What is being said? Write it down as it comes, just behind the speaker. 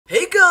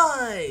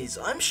guys,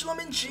 I'm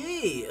Shalom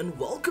NG, and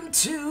welcome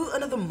to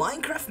another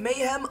Minecraft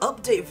Mayhem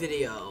update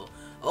video.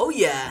 Oh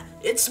yeah,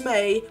 it's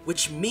May,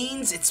 which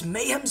means it's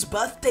Mayhem's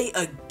birthday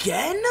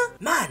again?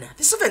 Man,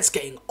 this event's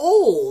getting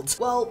old.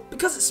 Well,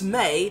 because it's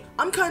May,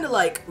 I'm kinda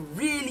like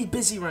really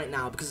busy right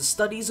now because of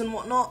studies and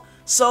whatnot,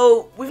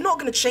 so we're not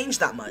gonna change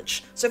that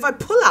much. So if I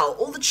pull out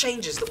all the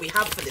changes that we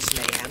have for this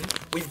Mayhem,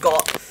 we've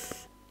got...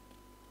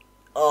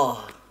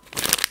 oh,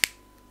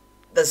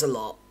 there's a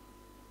lot.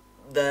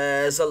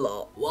 There's a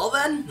lot. Well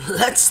then,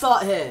 let's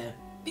start here.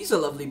 These are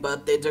lovely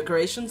birthday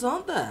decorations,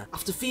 aren't there?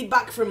 After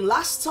feedback from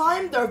last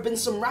time, there have been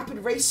some Rapid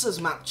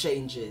Racers map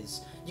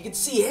changes. You can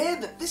see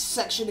here that this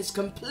section is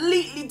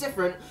completely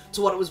different to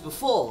what it was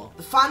before.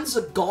 The fans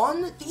are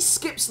gone, these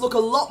skips look a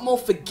lot more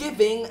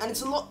forgiving, and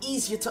it's a lot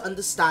easier to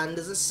understand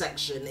as a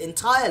section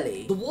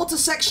entirely. The water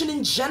section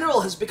in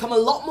general has become a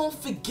lot more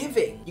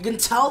forgiving. You can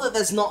tell that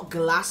there's not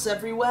glass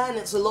everywhere, and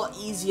it's a lot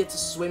easier to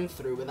swim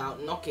through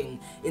without knocking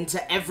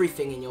into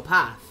everything in your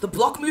path. The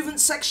block movement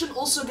section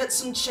also gets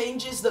some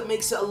changes that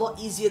makes it a lot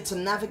easier to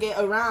navigate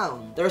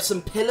around. There are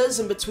some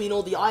pillars in between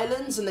all the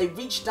islands, and they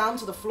reach down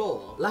to the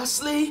floor.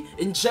 Lastly,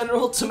 in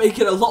general, to make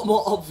it a lot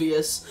more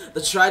obvious,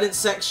 the trident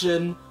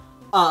section,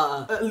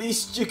 at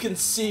least you can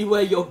see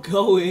where you're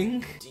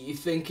going. Do you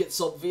think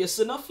it's obvious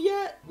enough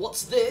yet?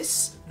 What's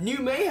this? New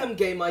Mayhem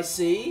game, I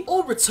see.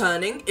 Or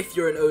returning, if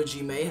you're an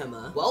OG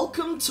Mayhemmer.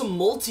 Welcome to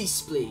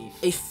Multi-Spleef,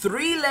 a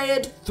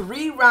 3-layered,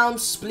 3-round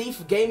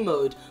spleef game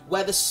mode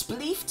where the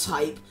spleef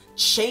type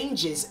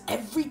changes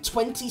every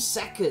 20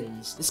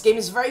 seconds. This game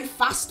is very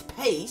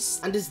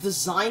fast-paced and is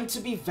designed to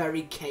be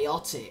very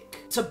chaotic.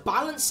 To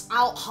balance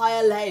out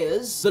higher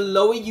layers, the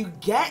lower you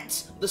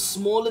get, the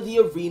smaller the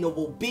arena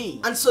will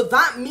be. And so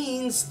that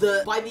means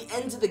that by the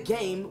end of the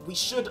game, we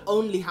should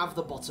only have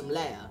the bottom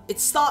layer. It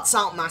starts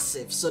out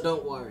massive, so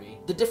don't worry.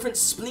 The different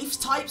spleef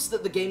types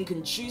that the game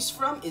can choose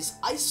from is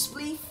Ice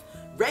Spleef,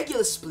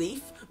 Regular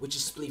Spleef, which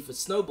is spleef with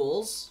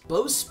snowballs,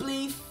 bow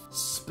spleef,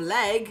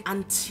 spleg,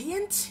 and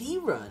TNT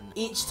run.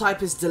 Each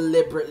type is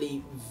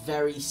deliberately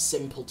very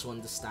simple to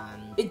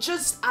understand. It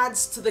just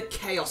adds to the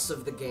chaos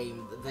of the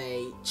game that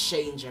they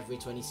change every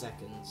 20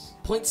 seconds.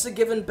 Points are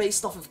given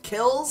based off of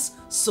kills,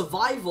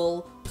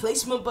 survival,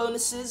 placement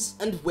bonuses,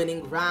 and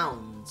winning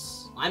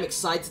rounds. I'm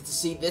excited to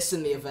see this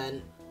in the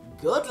event.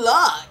 Good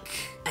luck!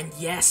 And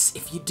yes,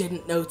 if you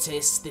didn't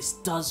notice, this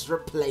does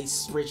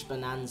replace Bridge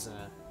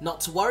Bonanza. Not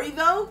to worry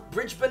though,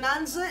 Bridge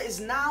Bonanza is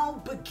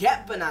now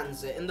Baguette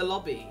Bonanza in the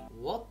lobby.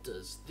 What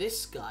does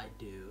this guy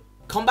do?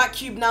 Combat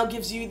Cube now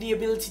gives you the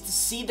ability to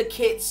see the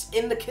kits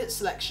in the kit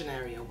selection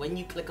area when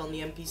you click on the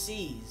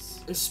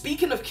NPCs. And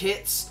speaking of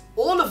kits,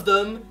 all of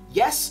them,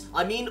 yes,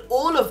 I mean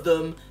all of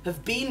them,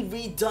 have been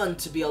redone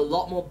to be a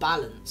lot more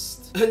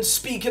balanced. And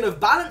speaking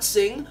of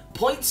balancing,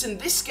 points in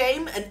this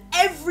game and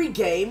every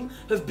game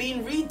have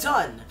been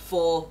redone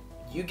for,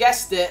 you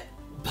guessed it,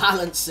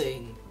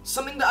 balancing.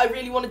 Something that I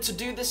really wanted to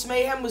do this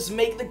Mayhem was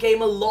make the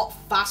game a lot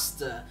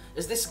faster,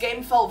 as this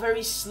game felt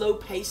very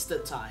slow-paced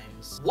at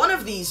times. One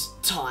of these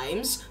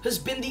times has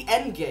been the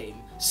end game,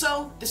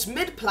 so this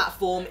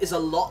mid-platform is a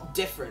lot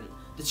different.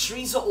 The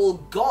trees are all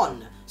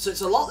gone, so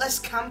it's a lot less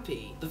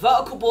campy. The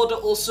vertical border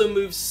also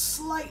moves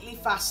slightly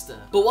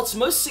faster. But what's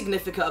most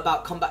significant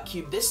about Combat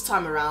Cube this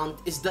time around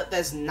is that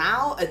there's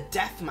now a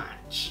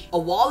deathmatch. A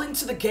while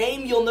into the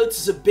game, you'll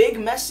notice a big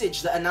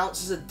message that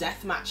announces a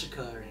deathmatch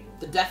occurring.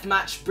 The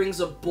deathmatch brings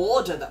a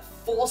border that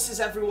forces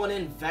everyone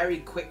in very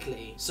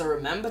quickly, so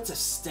remember to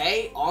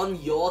stay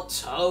on your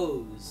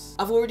toes.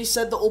 I've already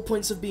said that all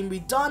points have been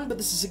redone, but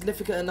this is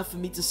significant enough for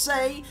me to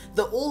say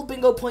that all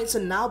bingo points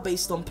are now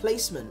based on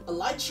placement.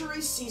 Elytra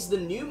Race sees the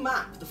new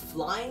map, the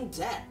Flying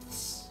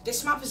Depths.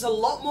 This map is a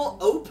lot more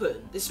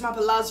open. This map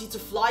allows you to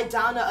fly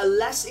down at a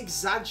less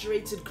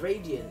exaggerated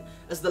gradient,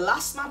 as the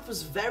last map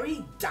was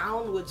very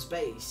downwards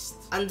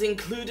based and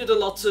included a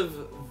lot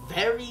of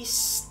very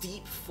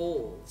steep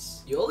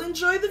falls. You'll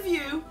enjoy the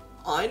view.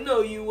 I know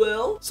you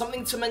will.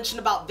 Something to mention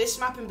about this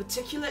map in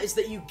particular is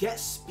that you get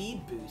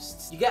speed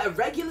boosts. You get a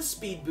regular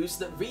speed boost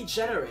that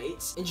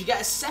regenerates, and you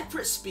get a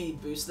separate speed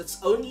boost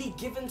that's only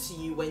given to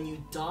you when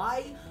you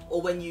die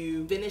or when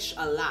you finish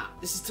a lap.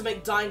 This is to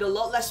make dying a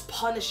lot less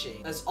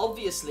punishing, as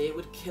obviously it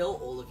would kill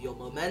all of your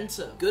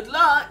momentum. Good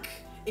luck!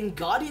 In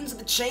Guardians of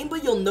the Chamber,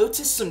 you'll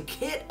notice some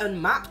kit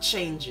and map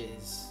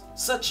changes,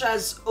 such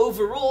as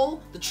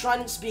overall, the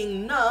tridents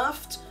being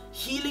nerfed,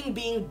 healing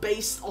being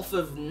based off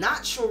of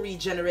natural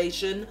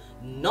regeneration,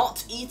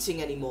 not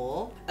eating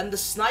anymore, and the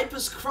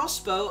sniper's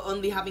crossbow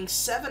only having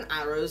 7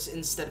 arrows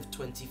instead of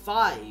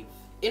 25.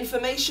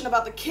 Information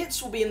about the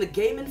kits will be in the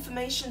Game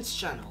Informations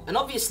channel, and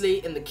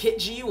obviously in the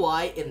kit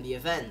GUI in the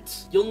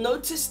event. You'll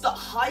notice that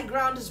high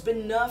ground has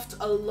been nerfed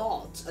a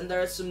lot, and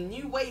there are some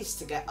new ways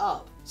to get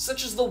up,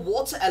 such as the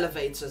water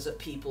elevators at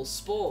people's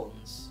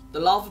spawns. The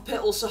lava pit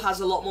also has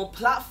a lot more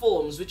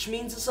platforms, which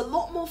means it's a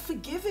lot more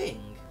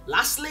forgiving.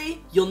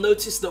 Lastly, you'll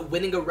notice that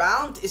winning a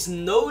round is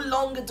no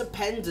longer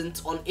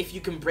dependent on if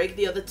you can break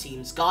the other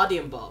team's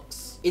Guardian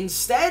box.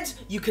 Instead,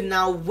 you can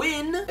now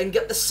win and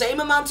get the same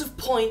amount of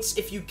points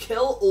if you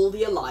kill all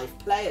the alive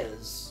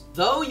players.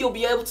 Though you'll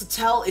be able to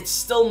tell it's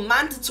still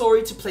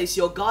mandatory to place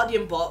your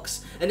Guardian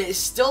box, and it is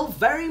still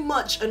very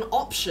much an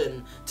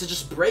option to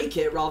just break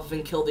it rather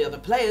than kill the other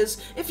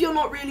players if you're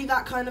not really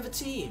that kind of a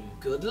team.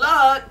 Good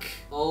luck!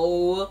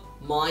 Oh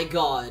my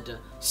god.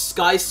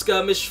 Sky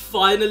Skirmish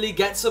finally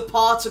gets a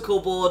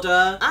particle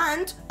border,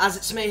 and as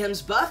it's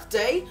Mayhem's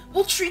birthday,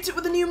 we'll treat it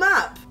with a new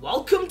map.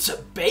 Welcome to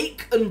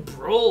Bake and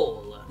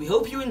Brawl. We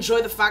hope you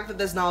enjoy the fact that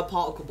there's now a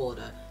particle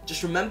border.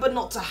 Just remember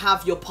not to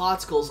have your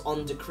particles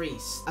on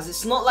decrease, as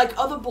it's not like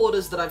other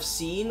borders that I've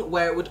seen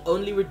where it would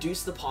only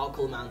reduce the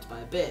particle amount by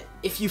a bit.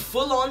 If you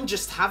full on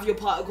just have your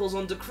particles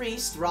on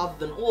decreased rather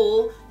than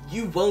all,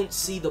 you won't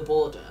see the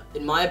border.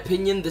 In my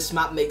opinion, this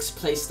map makes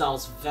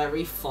playstyles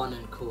very fun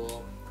and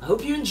cool. I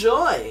hope you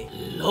enjoy.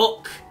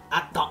 Look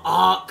at the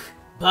Ark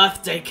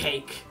birthday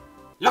cake.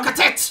 Look at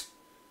it!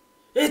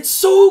 It's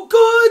so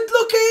good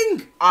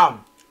looking!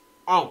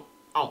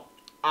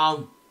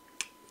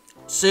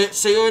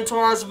 See you in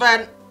tomorrow's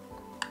event.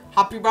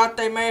 Happy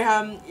birthday,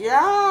 Mayhem.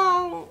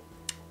 Yeah.